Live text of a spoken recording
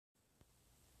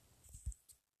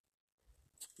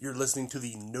You're listening to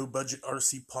the No Budget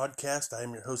RC podcast. I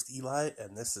am your host, Eli,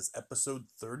 and this is episode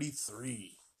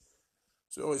 33.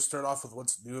 So, I always start off with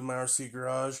what's new in my RC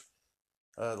garage.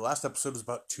 The last episode was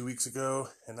about 2 weeks ago,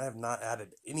 and I have not added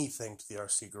anything to the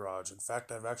RC garage. In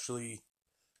fact, I've actually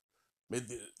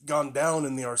gone down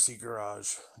in the RC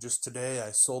garage. Just today, I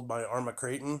sold my Arrma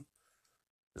Kraton.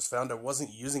 Just found I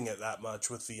wasn't using it that much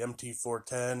with the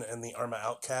MT410 and the Arrma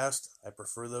Outcast. I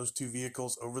prefer those two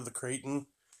vehicles over the Kraton.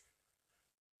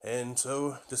 And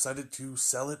so decided to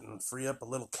sell it and free up a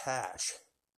little cash.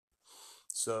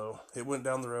 So it went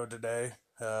down the road today.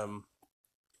 Kind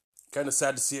of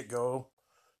sad to see it go.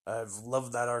 I've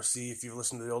loved that RC. If you've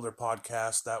listened to the older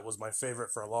podcast, that was my favorite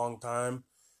for a long time.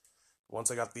 Once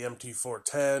I got the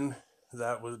MT410,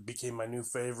 that became my new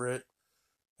favorite.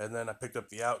 And then I picked up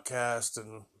the Outcast,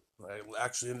 and I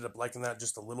actually ended up liking that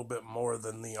just a little bit more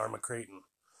than the Arrma Kraton.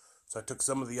 So I took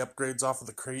some of the upgrades off of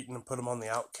the Kraton and put them on the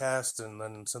Outcast, and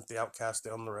then sent the Outcast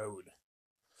down the road.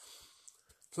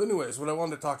 So anyways, what I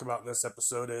wanted to talk about in this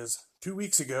episode is 2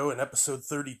 weeks ago in episode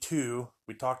 32,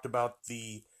 we talked about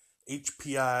the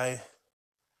HPI,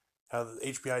 how the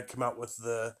HPI had come out with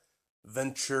the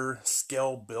Venture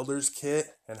Scale Builders Kit,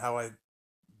 and how I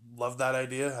loved that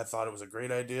idea. I thought it was a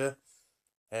great idea.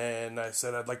 And I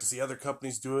said I'd like to see other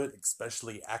companies do it,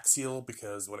 especially Axial,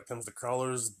 because when it comes to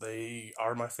crawlers, they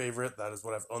are my favorite. That is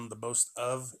what I've owned the most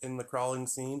of in the crawling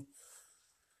scene.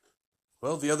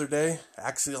 Well, the other day,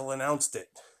 Axial announced it.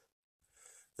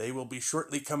 They will be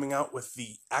shortly coming out with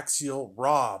the Axial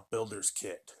Raw Builders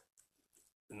Kit.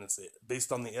 And it's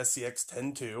based on the SCX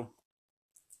 10.2.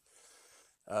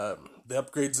 The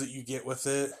upgrades that you get with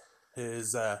it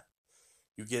is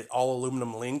you get all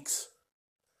aluminum links.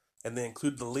 And they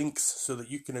include the links so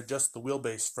that you can adjust the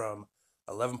wheelbase from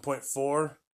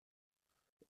 11.4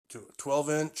 to a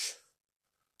 12-inch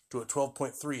to a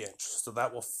 12.3-inch. So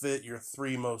that will fit your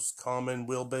three most common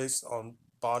wheelbase on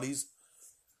bodies.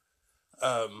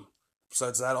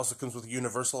 Besides that, also comes with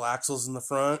universal axles in the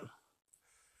front.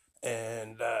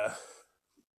 And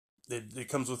it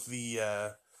comes with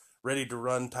the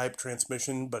ready-to-run type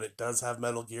transmission, but it does have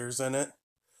metal gears in it.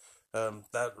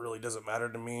 That really doesn't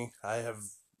matter to me. I have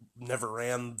never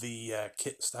ran the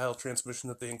kit style transmission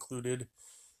that they included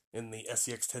in the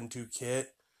SCX 10.2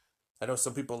 kit. I know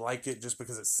some people like it just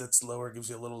because it sits lower,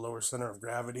 gives you a little lower center of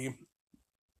gravity.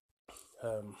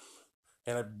 And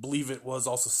I believe it was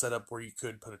also set up where you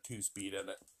could put a 2-speed in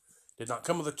it. Did not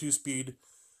come with a 2-speed,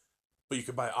 but you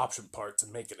could buy option parts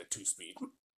and make it a 2-speed.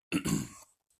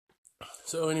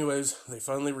 So anyways, they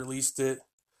finally released it.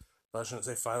 Well, I shouldn't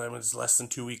say finally, it was less than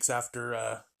 2 weeks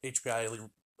after HPI.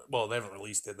 Well, they haven't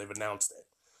released it, they've announced it.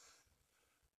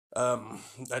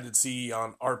 I did see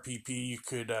on RPP you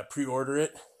could pre-order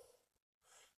it,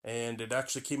 and it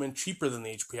actually came in cheaper than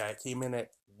the HPI. It came in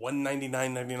at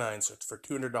 $199.99, so it's for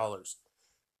 $200.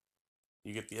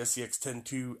 You get the SCX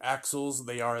 10.2 axles.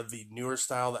 They are the newer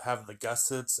style that have the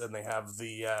gussets, and they have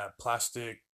the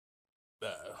plastic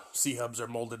C-hubs are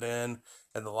molded in,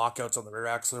 and the lockouts on the rear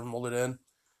axle are molded in.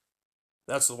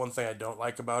 That's the one thing I don't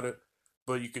like about it,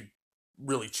 but you could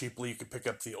really cheaply, you could pick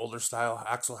up the older style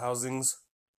axle housings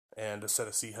and a set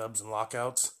of C-hubs and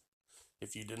lockouts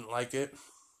if you didn't like it.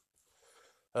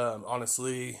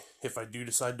 Honestly, if I do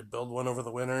decide to build one over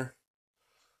the winter,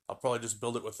 I'll probably just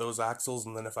build it with those axles,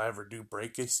 and then if I ever do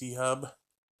break a C-hub,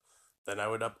 then I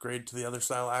would upgrade to the other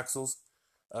style axles.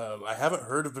 I haven't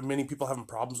heard of many people having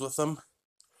problems with them.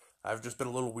 I've just been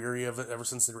a little weary of it ever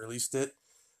since they released it.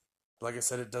 Like I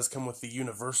said, it does come with the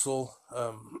universal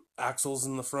axles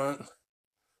in the front,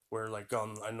 where like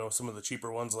I know some of the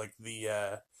cheaper ones like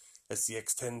the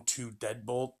SCX 10.2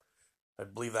 Deadbolt, I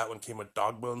believe that one came with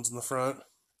dog bones in the front.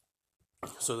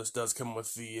 So this does come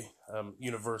with the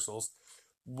universals,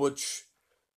 which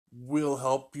will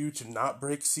help you to not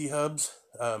break C-hubs.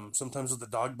 Sometimes with the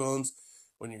dog bones,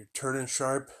 when you're turning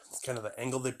sharp, it's kind of the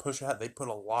angle they push at, they put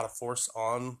a lot of force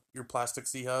on your plastic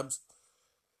C-hubs.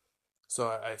 So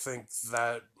I think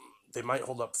that they might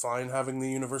hold up fine having the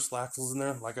universal axles in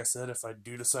there. Like I said, if I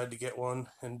do decide to get one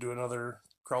and do another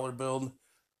crawler build,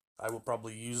 I will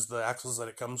probably use the axles that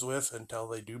it comes with until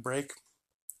they do break,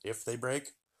 if they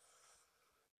break.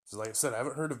 So like I said, I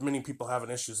haven't heard of many people having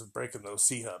issues with breaking those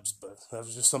C-hubs, but that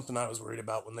was just something I was worried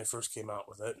about when they first came out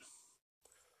with it.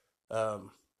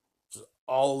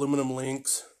 All aluminum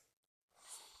links,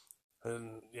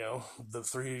 and the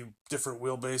 3 different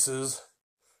wheelbases.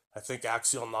 I think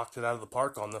Axial knocked it out of the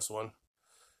park on this one.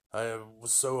 I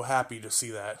was so happy to see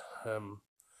that.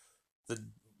 The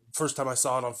first time I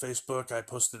saw it on Facebook, I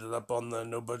posted it up on the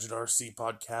No Budget RC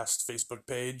podcast Facebook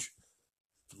page.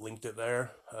 Linked it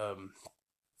there.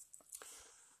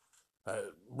 I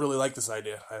really like this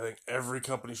idea. I think every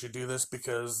company should do this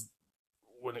because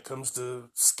when it comes to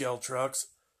scale trucks,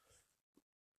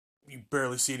 you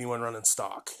barely see anyone running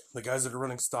stock. The guys that are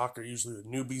running stock are usually the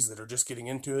newbies that are just getting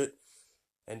into it,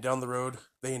 and down the road,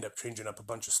 they end up changing up a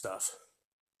bunch of stuff,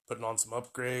 putting on some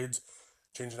upgrades,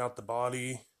 changing out the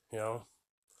body. I'm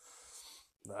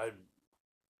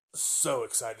so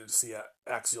excited to see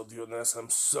Axial doing this. I'm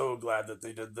so glad that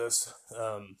they did this,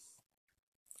 and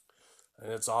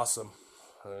it's awesome.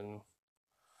 And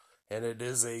and it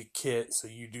is a kit, so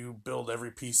you do build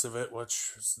every piece of it,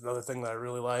 which is another thing that I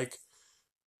really like,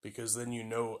 because then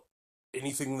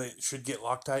anything that should get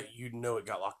Loctite, it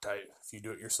got Loctite if you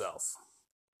do it yourself.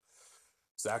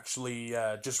 It's actually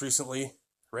just recently,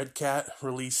 Red Cat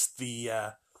released the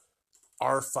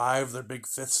R5, their big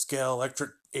fifth scale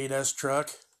electric 8S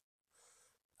truck.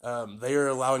 They are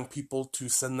allowing people to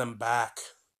send them back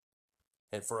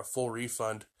and for a full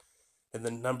refund. And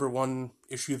the number one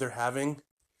issue they're having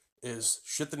is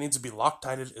shit that needs to be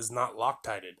Loctited is not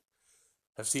Loctited.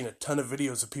 I've seen a ton of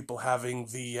videos of people having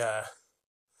the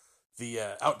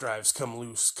outdrives come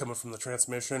loose, coming from the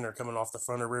transmission or coming off the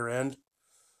front or rear end.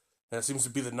 And it seems to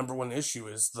be the number one issue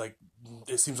is like,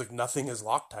 it seems like nothing is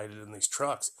Loctited in these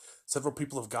trucks. Several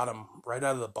people have got them right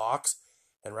out of the box,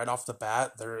 and right off the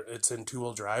bat, it's in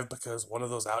two-wheel drive because one of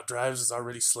those outdrives is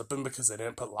already slipping because they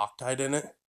didn't put Loctite in it.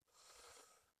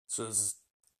 So it's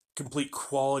a complete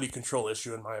quality control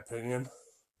issue in my opinion.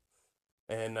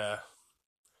 And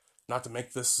not to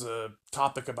make this a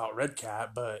topic about Red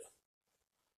Cat, but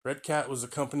Red Cat was a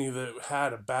company that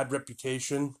had a bad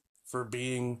reputation for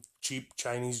being cheap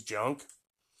Chinese junk.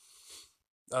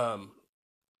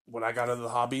 When I got into the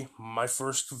hobby, my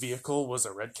first vehicle was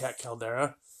a Red Cat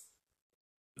Caldera.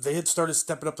 They had started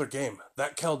stepping up their game.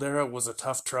 That Caldera was a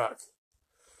tough truck.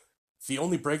 The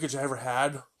only breakage I ever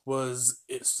had was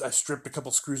I stripped a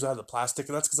couple screws out of the plastic,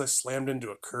 and that's because I slammed into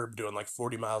a curb doing like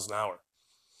 40 miles an hour.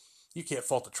 You can't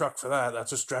fault the truck for that.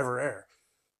 That's just driver error.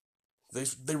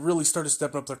 They really started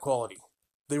stepping up their quality.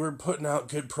 They were putting out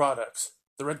good products.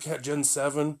 The Red Cat Gen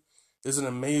 7 is an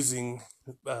amazing,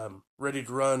 ready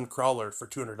to run crawler for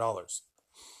 $200.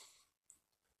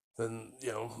 Then,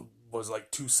 was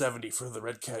like $270 for the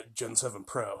Red Cat Gen 7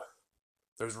 Pro.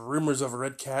 There's rumors of a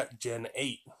Red Cat Gen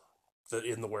 8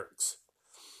 in the works.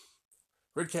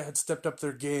 Red Cat had stepped up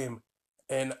their game,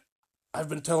 and I've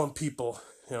been telling people,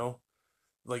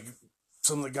 like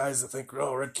some of the guys that think,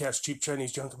 oh, Red Cat's cheap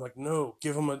Chinese junk. I'm like, no,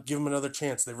 give them another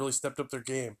chance. They really stepped up their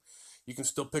game. You can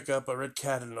still pick up a Red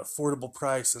Cat at an affordable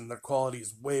price, and their quality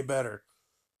is way better.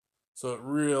 So it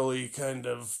really kind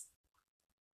of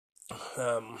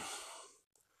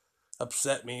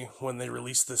upset me when they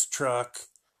released this truck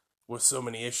with so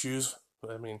many issues.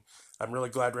 I mean, I'm really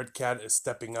glad Red Cat is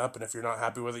stepping up, and if you're not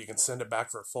happy with it, you can send it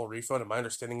back for a full refund. And my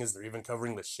understanding is they're even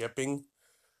covering the shipping.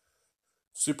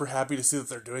 Super happy to see that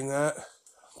they're doing that,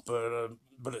 but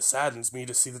it saddens me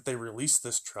to see that they released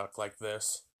this truck like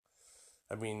this.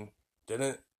 I mean,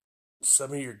 didn't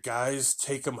some of your guys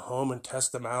take them home and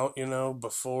test them out,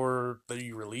 before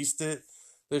you released it?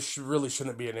 This really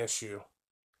shouldn't be an issue.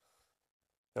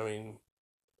 I mean,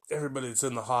 everybody that's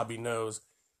in the hobby knows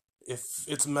if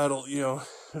it's metal,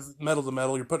 metal to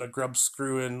metal, you're putting a grub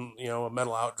screw in, a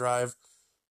metal outdrive,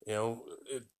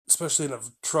 especially in a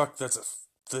truck that's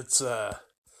I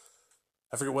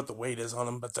forget what the weight is on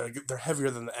them, but they're heavier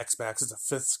than the X-Max. It's a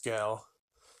fifth scale,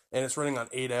 and it's running on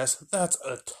 8S. That's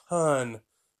a ton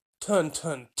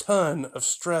of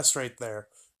stress right there.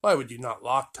 Why would you not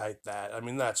Loctite that? I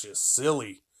mean, that's just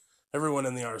silly. Everyone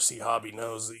in the RC hobby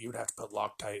knows that you would have to put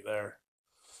Loctite there.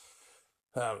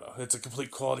 I don't know. It's a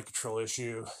complete quality control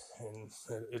issue, and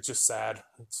it's just sad.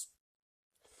 It's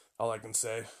all I can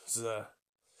say.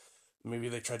 Maybe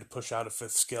they tried to push out a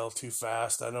fifth scale too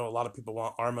fast. I know a lot of people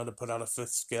want Arrma to put out a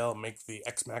fifth scale and make the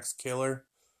X-Max killer.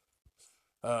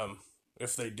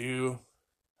 If they do,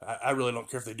 I really don't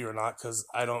care if they do or not, because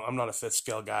I'm not a fifth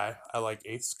scale guy. I like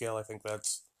eighth scale. I think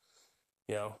that's,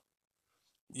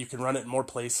 you can run it in more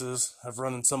places. I've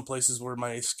run in some places where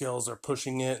my eighth scales are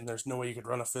pushing it, and there's no way you could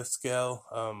run a fifth scale.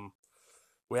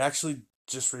 We actually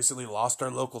just recently lost our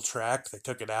local track. They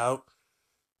took it out,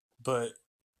 but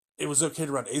it was okay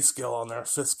to run eighth scale on there.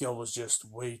 Fifth scale was just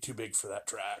way too big for that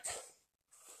track.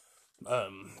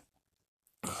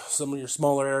 Some of your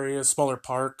smaller areas, smaller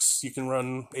parks, you can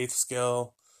run eighth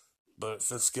scale, but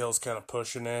fifth scale is kind of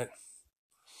pushing it.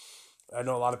 I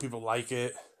know a lot of people like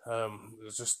it.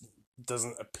 It just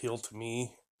doesn't appeal to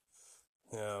me.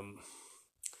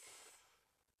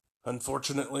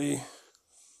 Unfortunately,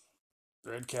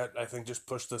 Red Cat, I think, just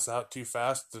pushed this out too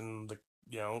fast, and it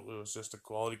was just a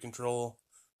quality control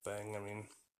thing. I mean,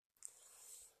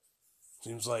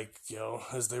 Seems like,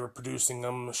 as they were producing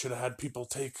them, should have had people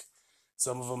take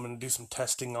some of them and do some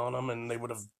testing on them, and they would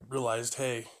have realized,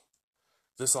 hey,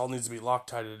 this all needs to be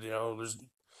Loctited. There's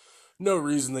no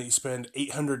reason that you spend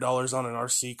 $800 on an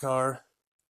RC car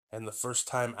and the first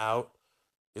time out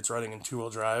it's running in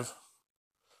two-wheel drive.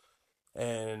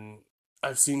 And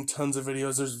I've seen tons of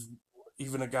videos. There's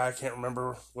even a guy, I can't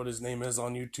remember what his name is,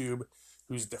 on YouTube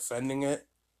who's defending it.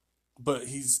 But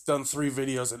he's done 3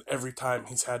 videos, and every time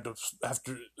he's had to,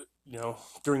 after,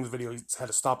 during the video, he's had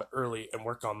to stop it early and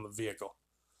work on the vehicle.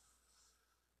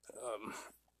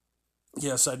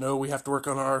 Yes, I know we have to work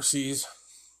on our RCs,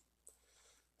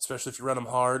 especially if you run them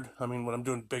hard. I mean, when I'm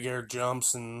doing big air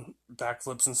jumps and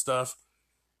backflips and stuff,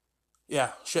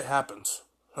 yeah, shit happens.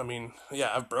 I mean,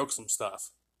 yeah, I've broke some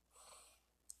stuff.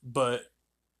 But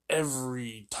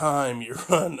every time you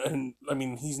run, and I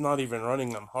mean, he's not even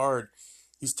running them hard.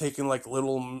 He's taking like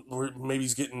little, maybe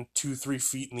he's getting 2-3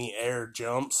 feet in the air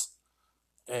jumps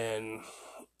and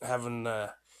having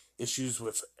issues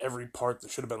with every part that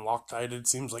should have been Loctited.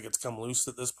 Seems like it's come loose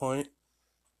at this point.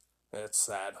 It's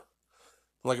sad.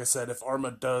 Like I said, if Arma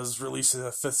does release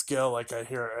a 5th scale, like I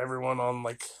hear everyone on,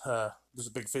 like, there's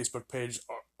a big Facebook page,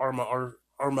 Arma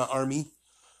Army,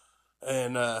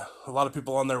 and a lot of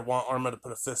people on there want Arma to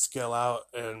put a 5th scale out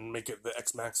and make it the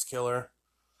X-Max killer.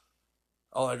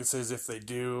 All I can say is if they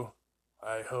do,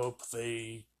 I hope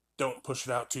they don't push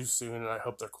it out too soon, and I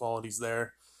hope their quality's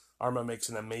there. Arma makes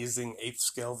an amazing 8th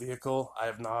scale vehicle. I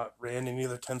have not ran any of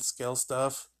their 10th scale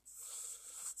stuff.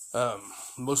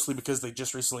 Mostly because they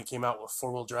just recently came out with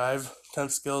 4-wheel drive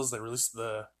 10th scales. They released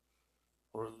the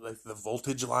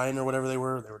voltage line or whatever they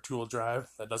were. They were 2-wheel drive.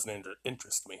 That doesn't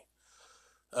interest me.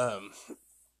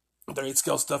 Their 8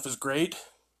 scale stuff is great.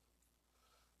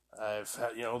 I've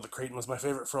had, the Kraton was my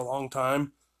favorite for a long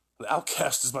time. The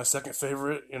Outcast is my second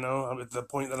favorite. I'm at the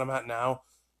point that I'm at now.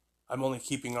 I'm only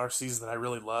keeping RCs that I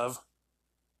really love.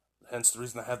 Hence the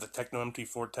reason I have the Techno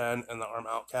MT410 and the Arma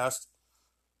Outcast.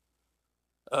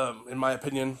 In my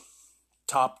opinion,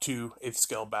 top 2 8th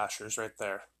scale bashers right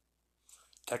there.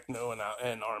 Techno and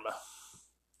Arma.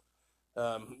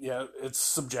 Yeah, it's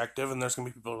subjective, and there's going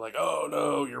to be people who are like, oh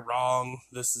no, you're wrong.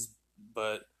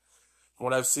 But from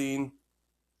what I've seen,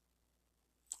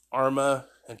 Arma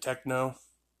and Techno,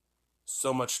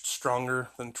 so much stronger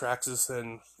than Traxxas,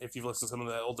 and if you've listened to some of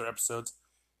the older episodes,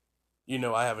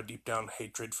 I have a deep down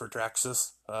hatred for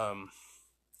Traxxas.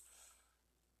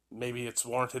 Maybe it's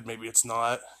warranted, maybe it's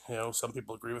not. Some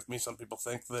people agree with me, some people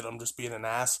think that I'm just being an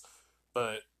ass,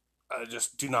 but I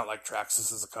just do not like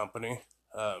Traxxas as a company.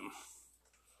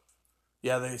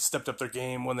 Yeah, they stepped up their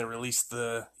game when they released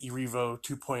the eRevo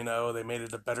 2.0. They made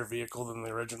it a better vehicle than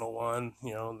the original one,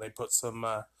 and they put some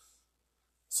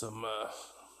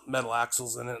metal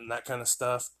axles in it and that kind of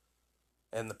stuff,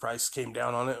 and the price came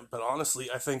down on it. But honestly,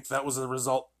 I think that was a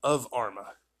result of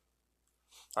Arma.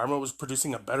 Arma was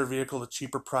producing a better vehicle at a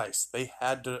cheaper price. They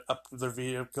had to up their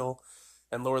vehicle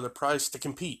and lower the price to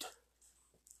compete.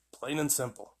 Plain and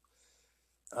simple.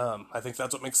 I think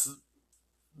that's what makes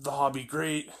the hobby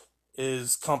great,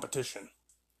 is competition.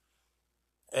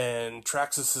 And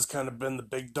Traxxas has kind of been the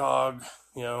big dog,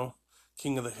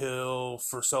 king of the hill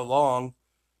for so long.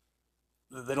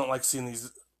 They don't like seeing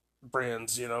these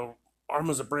brands,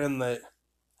 Arma's a brand that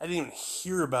I didn't even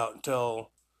hear about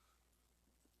until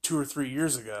 2 or 3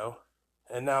 years ago,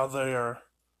 and now they are,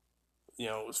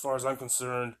 as far as I'm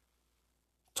concerned,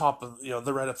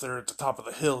 they're right up there at the top of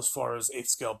the hill as far as 8th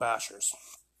scale bashers.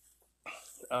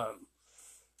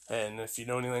 And if you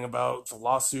know anything about the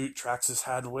lawsuit Traxxas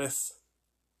had with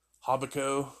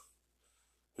Hobbico,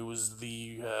 who was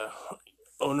the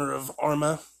owner of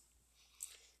Arma,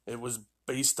 it was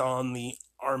based on the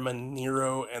Arma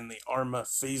Nero and the Arma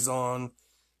Phazon,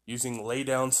 using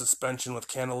lay-down suspension with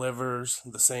cantilevers,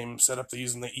 the same setup they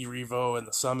use in the eRevo and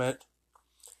the Summit.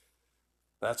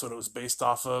 That's what it was based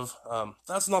off of.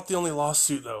 That's not the only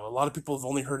lawsuit, though. A lot of people have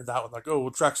only heard of that one, like, oh,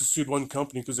 well, Traxxas sued one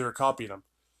company because they were copying them.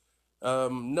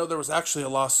 No, there was actually a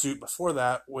lawsuit before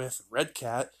that with Red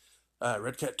Cat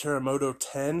Terremoto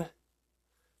 10.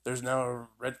 There's now a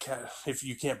Red Cat, if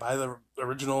you can't buy the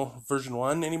original version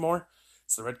 1 anymore,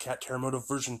 it's the Red Cat Terremoto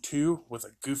version 2 with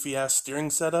a goofy-ass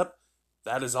steering setup.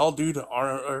 That is all due to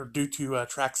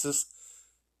Traxxas,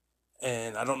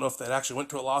 and I don't know if that actually went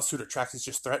to a lawsuit or Traxxas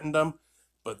just threatened them,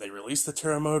 but they released the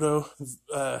Terremoto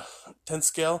 10th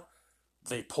scale.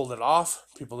 They pulled it off.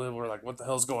 People were like, what the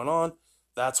hell's going on?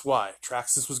 That's why.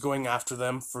 Traxxas was going after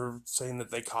them for saying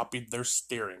that they copied their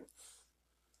steering.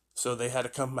 So they had to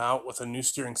come out with a new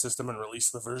steering system and release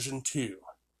the version 2.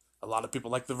 A lot of people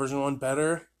like the version 1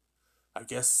 better. I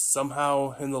guess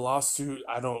somehow in the lawsuit,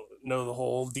 I don't know the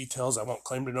whole details. I won't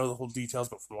claim to know the whole details,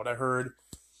 but from what I heard,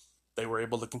 they were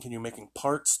able to continue making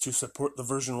parts to support the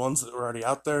version 1s that were already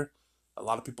out there. A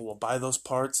lot of people will buy those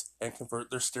parts and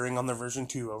convert their steering on their version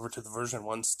 2 over to the version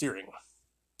 1 steering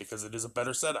because it is a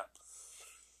better setup.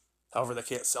 However, they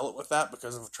can't sell it with that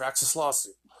because of a Traxxas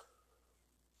lawsuit.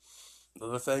 The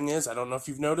other thing is, I don't know if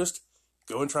you've noticed,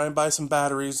 go and try and buy some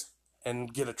batteries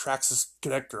and get a Traxxas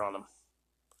connector on them.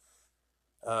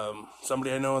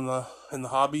 Somebody I know in the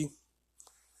hobby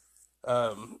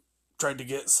tried to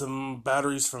get some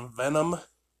batteries from Venom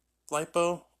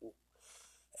LiPo,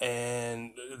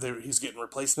 and he's getting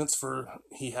replacements for.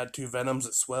 He had 2 Venoms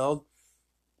that swelled.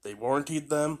 They warrantied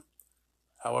them.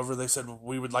 However, they said,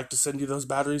 we would like to send you those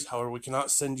batteries. However, we cannot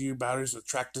send you batteries with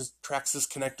Traxxas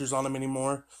connectors on them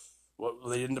anymore. What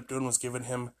they ended up doing was giving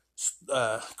him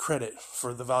credit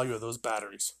for the value of those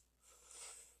batteries.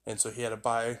 And so he had to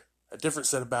buy a different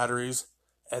set of batteries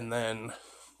and then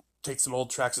take some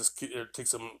Traxxas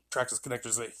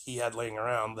connectors that he had laying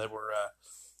around that were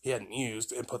he hadn't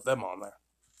used and put them on there.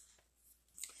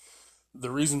 The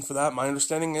reason for that, my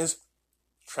understanding, is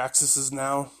Traxxas is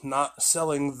now not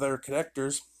selling their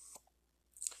connectors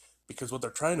because what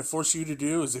they're trying to force you to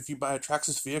do is if you buy a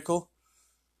Traxxas vehicle,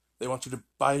 they want you to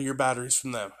buy your batteries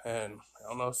from them. And I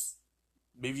don't know if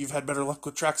maybe you've had better luck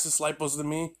with Traxxas LiPos than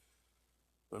me,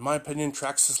 but in my opinion,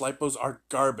 Traxxas LiPos are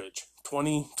garbage.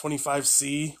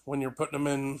 25C when you're putting them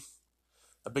in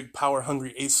a big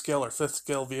power-hungry 8th scale or 5th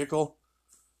scale vehicle.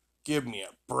 Give me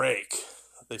a break.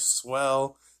 They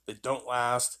swell. They don't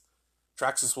last.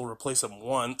 Traxxas will replace them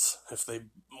once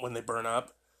when they burn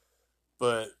up.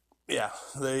 But yeah,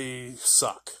 they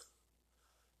suck.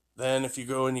 Then if you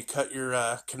go and you cut your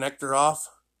connector off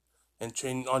and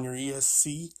change on your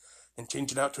ESC and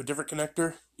change it out to a different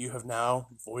connector, you have now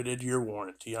voided your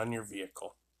warranty on your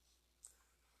vehicle.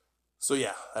 So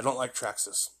yeah, I don't like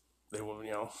Traxxas. They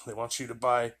want you to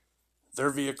buy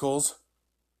their vehicles.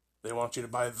 They want you to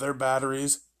buy their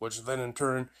batteries, which then in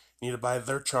turn you need to buy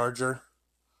their charger.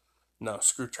 No,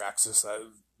 screw Traxxas.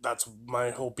 That's my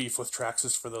whole beef with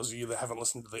Traxxas for those of you that haven't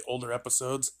listened to the older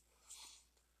episodes.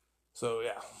 So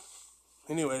yeah.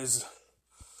 Anyways,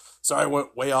 sorry I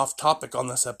went way off topic on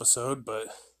this episode, but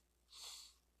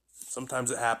sometimes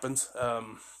it happens.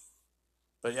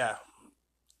 But yeah,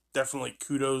 definitely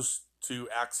kudos to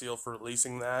Axial for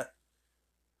releasing that.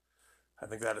 I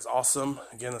think that is awesome.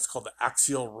 Again, that's called the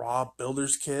Axial Raw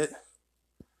Builders Kit.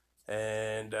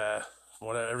 And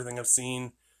from everything I've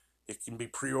seen, it can be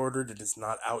pre-ordered. It is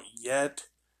not out yet,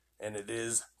 and it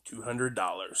is $200.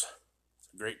 It's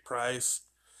a great price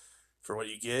for what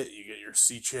you get. You get your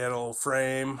C-channel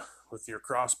frame with your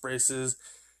cross braces.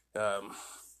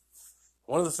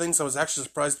 One of the things I was actually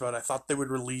surprised about, I thought they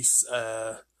would release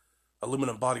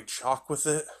aluminum bodied shock with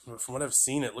it. But from what I've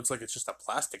seen, it looks like it's just a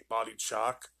plastic bodied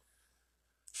shock.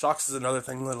 Shocks is another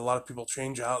thing that a lot of people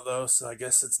change out, though, so I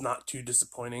guess it's not too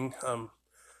disappointing.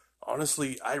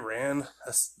 Honestly, I ran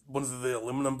one of the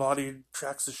aluminum bodied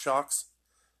Traxxas shocks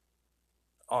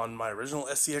on my original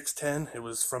SCX-10. It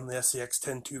was from the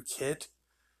SCX-10-2 kit.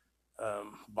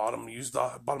 Bought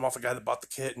them off a guy that bought the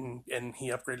kit, and he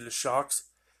upgraded his shocks.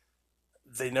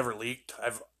 They never leaked.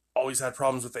 I've always had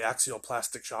problems with the Axial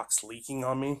plastic shocks leaking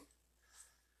on me.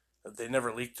 They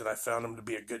never leaked, and I found them to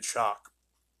be a good shock.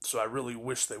 So I really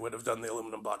wish they would have done the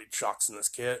aluminum bodied shocks in this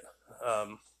kit.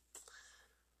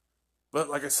 But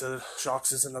like I said,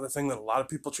 shocks is another thing that a lot of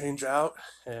people change out,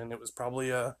 and it was probably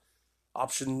a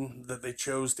option that they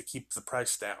chose to keep the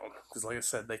price down. Because like I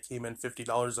said, they came in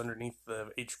 $50 underneath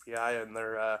the HPI in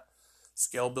their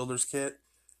scale builders kit.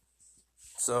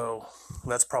 So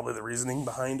that's probably the reasoning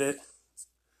behind it.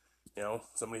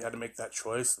 Somebody had to make that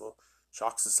choice. Well,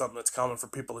 shocks is something that's common for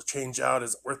people to change out.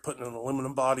 Is it worth putting an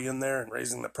aluminum body in there and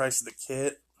raising the price of the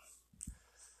kit?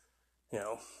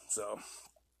 So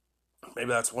maybe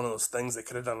that's one of those things they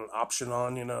could have done an option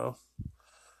on,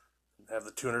 have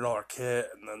the $200 kit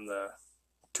and then the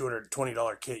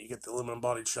 $220 kit, you get the aluminum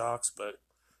bodied shocks. But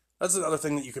that's another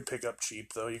thing that you could pick up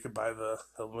cheap, though. You could buy the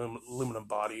aluminum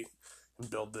body and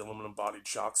build the aluminum bodied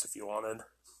shocks if you wanted.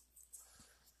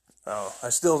 I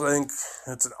still think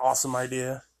it's an awesome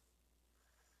idea.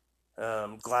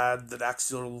 I'm glad that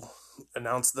Axial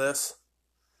announced this.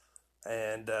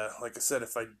 And like I said,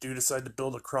 if I do decide to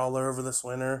build a crawler over this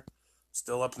winter,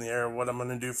 still up in the air what I'm going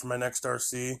to do for my next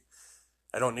RC.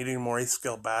 I don't need any more 8th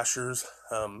scale bashers,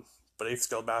 but 8th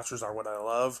scale bashers are what I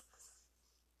love.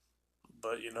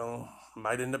 But,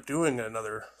 might end up doing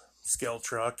another scale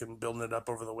truck and building it up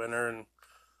over the winter and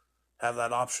have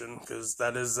that option, because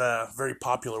that is very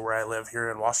popular where I live here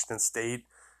in Washington State.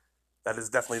 that is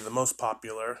definitely the most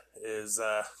popular is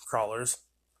crawlers.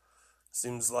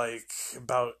 Seems like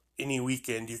about any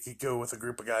weekend you could go with a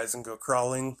group of guys and go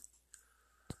crawling.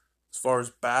 As far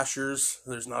as bashers,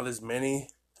 there's not as many.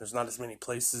 There's not as many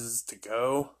places to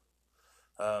go.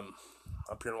 Um,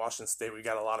 Up here in Washington State, we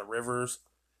got a lot of rivers.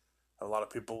 A lot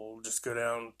of people just go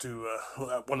down to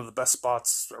one of the best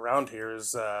spots around here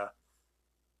is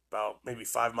about maybe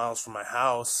 5 miles from my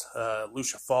house,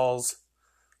 Lucia Falls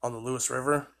on the Lewis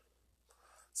River.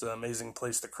 It's an amazing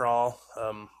place to crawl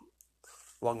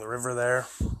along the river there.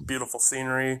 Beautiful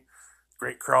scenery,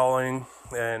 great crawling,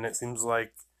 and it seems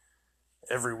like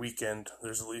every weekend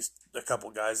there's at least a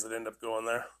couple guys that end up going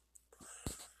there.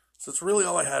 So that's really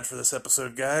all I had for this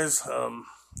episode, guys.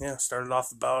 Started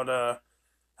off about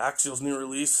Axial's new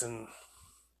release and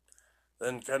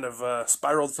then kind of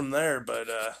spiraled from there. But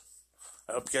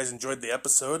I hope you guys enjoyed the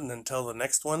episode, and until the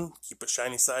next one, keep a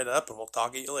shiny side up, and we'll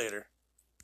talk at you later.